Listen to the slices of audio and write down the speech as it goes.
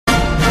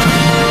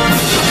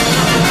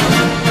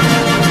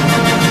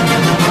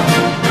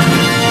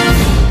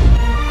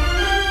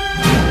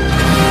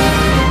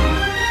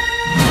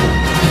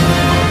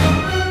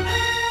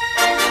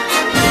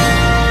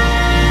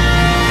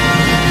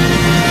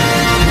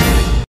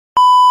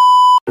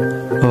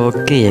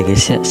Oke ya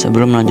guys ya,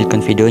 sebelum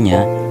melanjutkan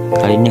videonya,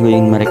 kali ini gue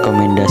ingin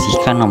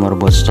merekomendasikan nomor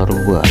bot store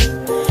gue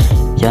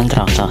yang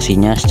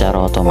transaksinya secara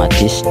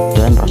otomatis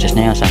dan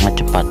prosesnya yang sangat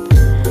cepat.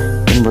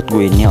 Dan bot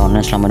gue ini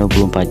online selama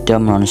 24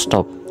 jam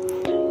non-stop.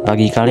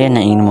 Bagi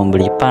kalian yang ingin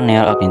membeli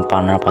panel, admin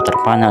panel,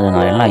 pattern panel, dan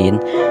lain-lain,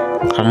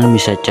 kalian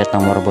bisa chat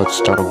nomor bot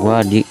store gue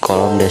di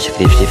kolom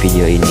deskripsi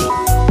video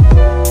ini.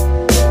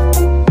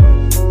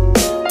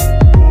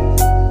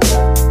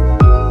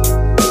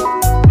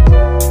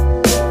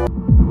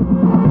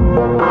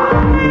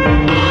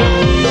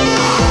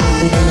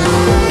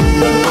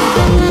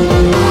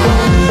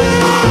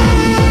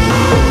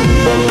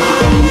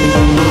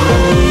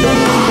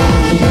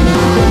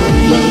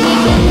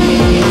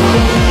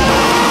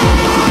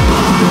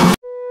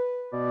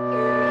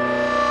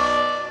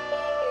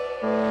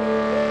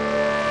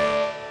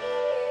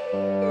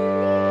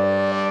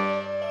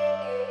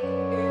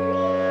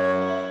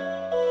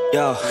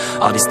 Yo,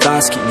 all these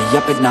thoughts keep me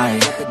up at night.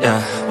 Yeah,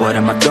 what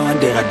am I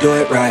doing? Did I do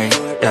it right?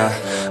 Yeah,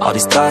 all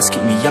these thoughts keep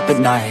me up at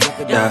night.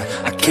 Yeah,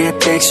 I can't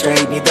think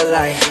straight, need the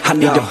light. I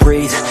need to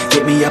breathe,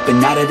 get me up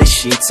and out of the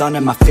sheets, onto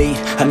my feet.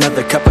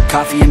 Another cup of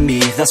coffee and me,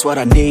 that's what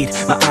I need.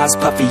 My eyes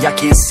puffy, I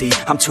can't see.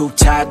 I'm too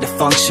tired to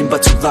function, but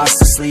too lost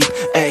to sleep.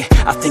 Ay,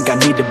 I think I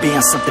need to be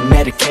on something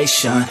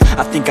medication.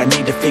 I think I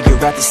need to figure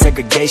out the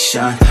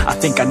segregation. I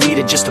think I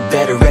needed just a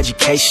better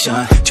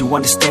education to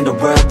understand a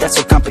world that's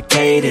so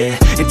complicated.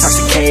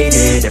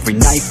 Intoxicated, every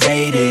night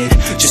faded,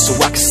 just so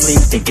I can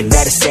sleep thinking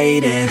that it's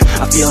Satan.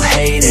 I feel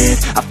hated,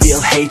 I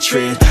feel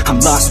hatred. I'm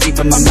lost deep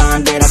in my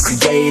mind that I've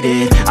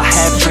created. I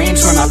have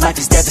dreams where my life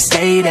is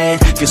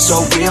devastated. Feel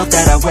so real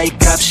that I wake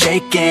up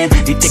shaking.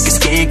 Need thicker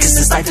skin cause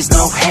this life is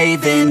no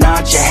haven.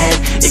 Nod your head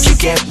if you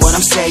get what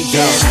I'm saying.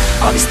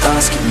 All these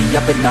thoughts keep me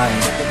up at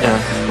night. Yeah,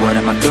 what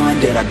am I doing?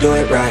 Did I do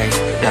it right?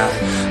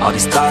 Yeah, all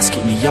these thoughts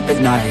keep me up at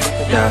night.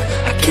 Yeah,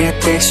 I can't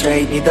think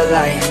straight, need the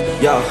light.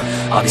 Yo,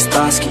 all these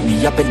thoughts keep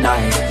me up at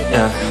night.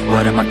 Yeah,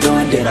 what am I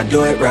doing? Did I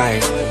do it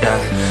right?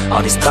 Yeah,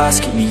 all these thoughts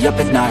keep me up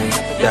at night.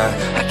 Yeah,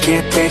 I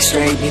can't think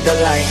straight, need the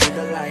light.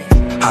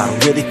 I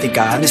don't really think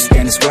I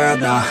understand this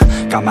world now.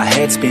 Got my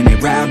head spinning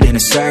round in a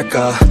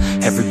circle.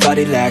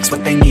 Everybody lacks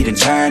what they need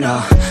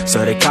internal,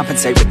 so they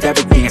compensate with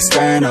everything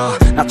external.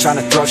 Not trying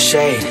to throw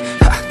shade,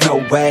 no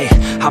way.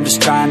 I'm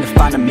just trying to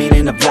find the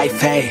meaning of life,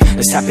 hey.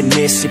 There's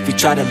happiness if you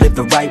try to live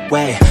the right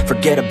way.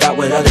 Forget about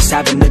what others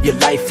have and live your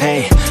life,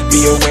 hey.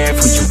 Be aware of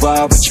who you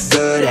are, what you're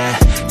good at.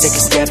 Take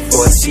a step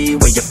forward, see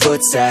where your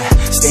foot's at.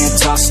 Stand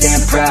tall,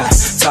 stand proud,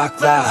 talk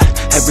loud.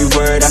 Every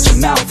word out your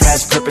mouth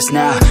has purpose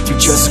now. You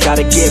just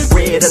gotta get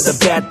rid of the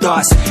bad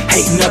thoughts.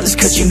 Hating others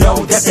cause you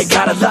know that they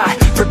got a lot.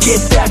 Forget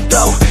that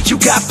though,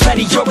 you got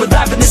plenty, you're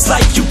alive in this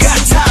life. You got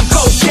time, go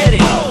get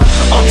it.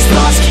 All these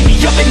thoughts keep me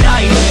up at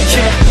night.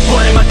 Yeah,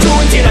 what am I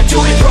doing? Did I do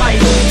it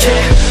right?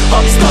 Yeah, all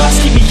these thoughts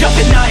keep me up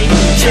at night.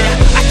 Yeah,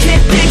 I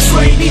can't think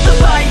straight, need the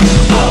light.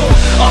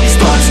 Oh, all these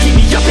thoughts keep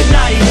me up at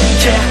night.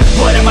 Yeah,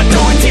 what am I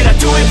doing? Did I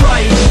do it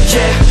right?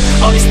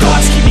 Yeah, all these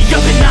thoughts keep me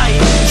up at night.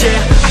 Yeah,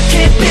 I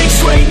can't think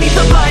straight, need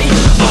the light.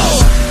 Oh.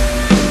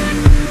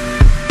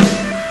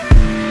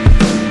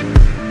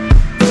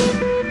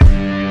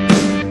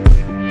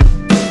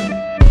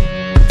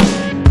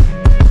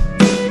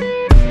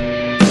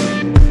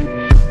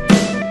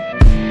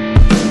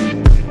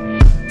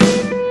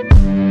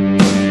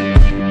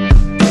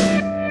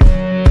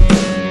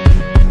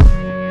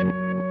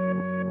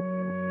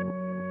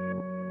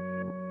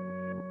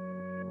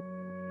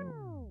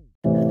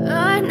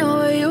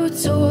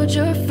 Told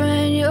your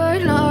friend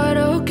you're not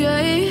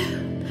okay,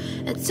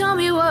 and tell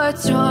me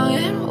what's wrong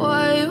and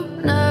why you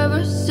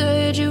never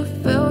said you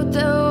felt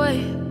that way.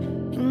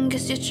 And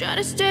guess you're trying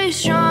to stay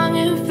strong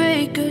and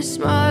fake a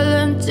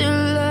smile until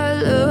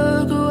I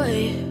look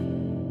away.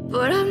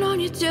 But I've known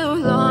you too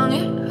long,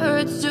 it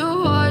hurts to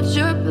watch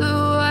your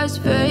blue eyes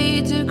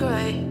fade to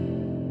gray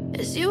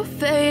as you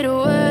fade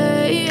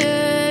away,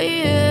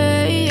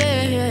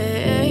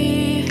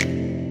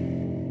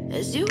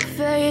 as you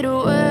fade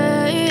away.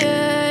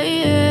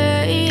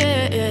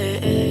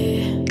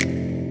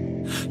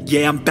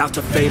 Yeah, I'm about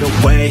to fade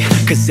away,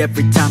 cause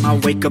every time I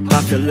wake up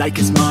I feel like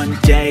it's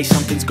Monday.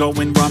 Something's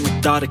going wrong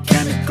with all the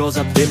chemicals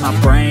up in my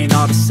brain.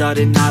 All of a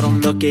sudden I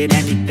don't look at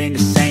anything the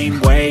same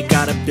way.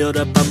 Gotta build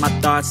up of my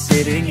thoughts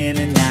sitting in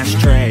an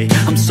ashtray.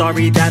 I'm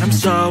sorry that I'm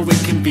so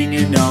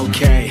inconvenient,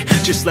 okay.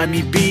 Just let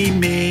me be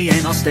me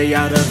and I'll stay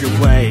out of your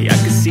way. I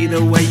can see the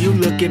way you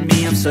look at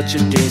me, I'm such a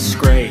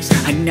disgrace.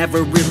 I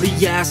never really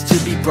asked to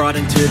be brought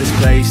into this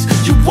place.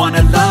 You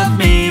wanna love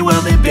me?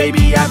 Well then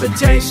baby I have a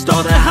taste.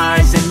 All the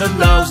highs and the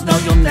lows, no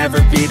you'll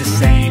never be the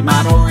same.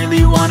 I don't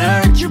really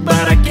wanna hurt you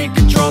but I can't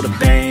control the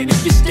pain.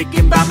 If you're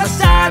sticking by my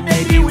side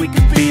maybe we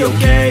could be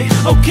okay.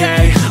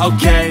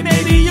 Okay,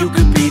 maybe you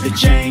could be the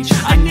change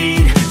I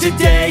need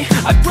today.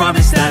 I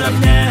promise that I've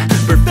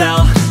never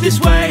felt this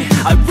way.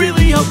 I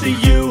really hope that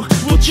you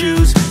will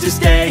choose to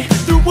stay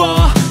through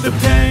all the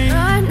pain.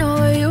 I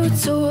know you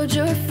told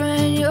your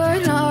friend you're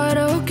not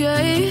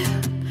okay,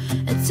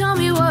 and tell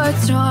me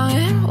what's wrong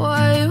and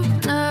why you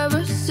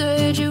never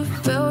said you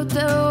felt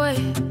that way.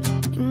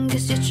 And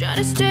guess you're trying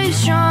to stay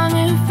strong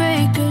and fair.